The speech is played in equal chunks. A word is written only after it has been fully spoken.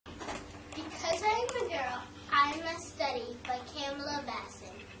I Must Study by Kamla,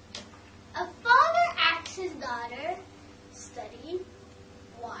 Bhasin. A father asks his daughter, "Study?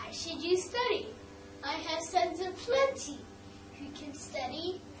 Why should you study? I have sons aplenty who can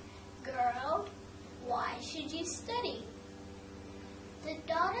study. Girl, why should you study?" The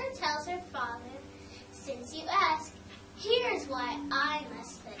daughter tells her father, "Since you ask, here's why I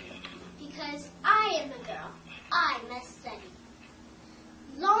must study. Because I am a girl, I must study.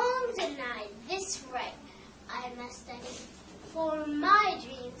 Long denied this right, I must study. For my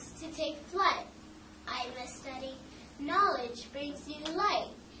dreams to take flight, I must study. Knowledge brings new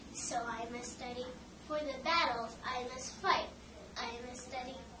light, so I must study. For the battles I must fight, I must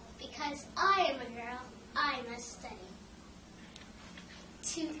study. Because I am a girl, I must study.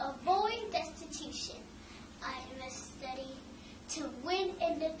 To avoid destitution, I must study. To win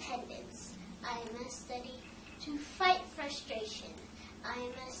independence, I must study. To fight frustration, I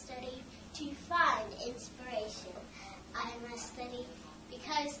must study. To find inspiration, I must study.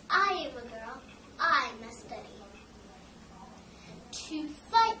 Because I am a girl, I must study. To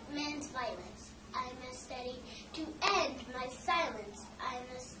fight men's violence, I must study. To end my silence, I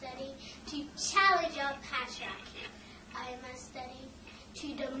must study. To challenge our patriarchy, I must study.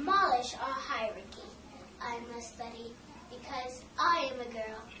 To demolish our hierarchy, I must study. Because I am a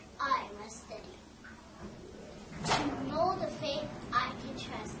girl, I must study. To mold a faith I can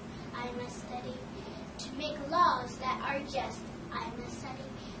trust, I must study. To make laws that are just, I must study.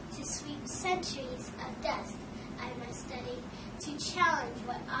 To sweep centuries of dust, I must study. To challenge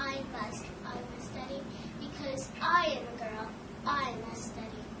what I must study. Because I am a girl, I must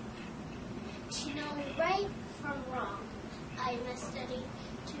study. To know right from wrong, I must study.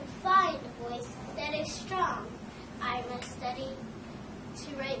 To find a voice that is strong, I must study.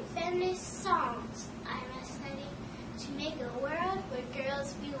 To write feminist songs, I must study. To make a world where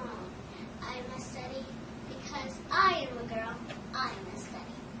girls belong, I must study. Because I am a girl, I must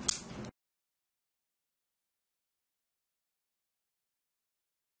study.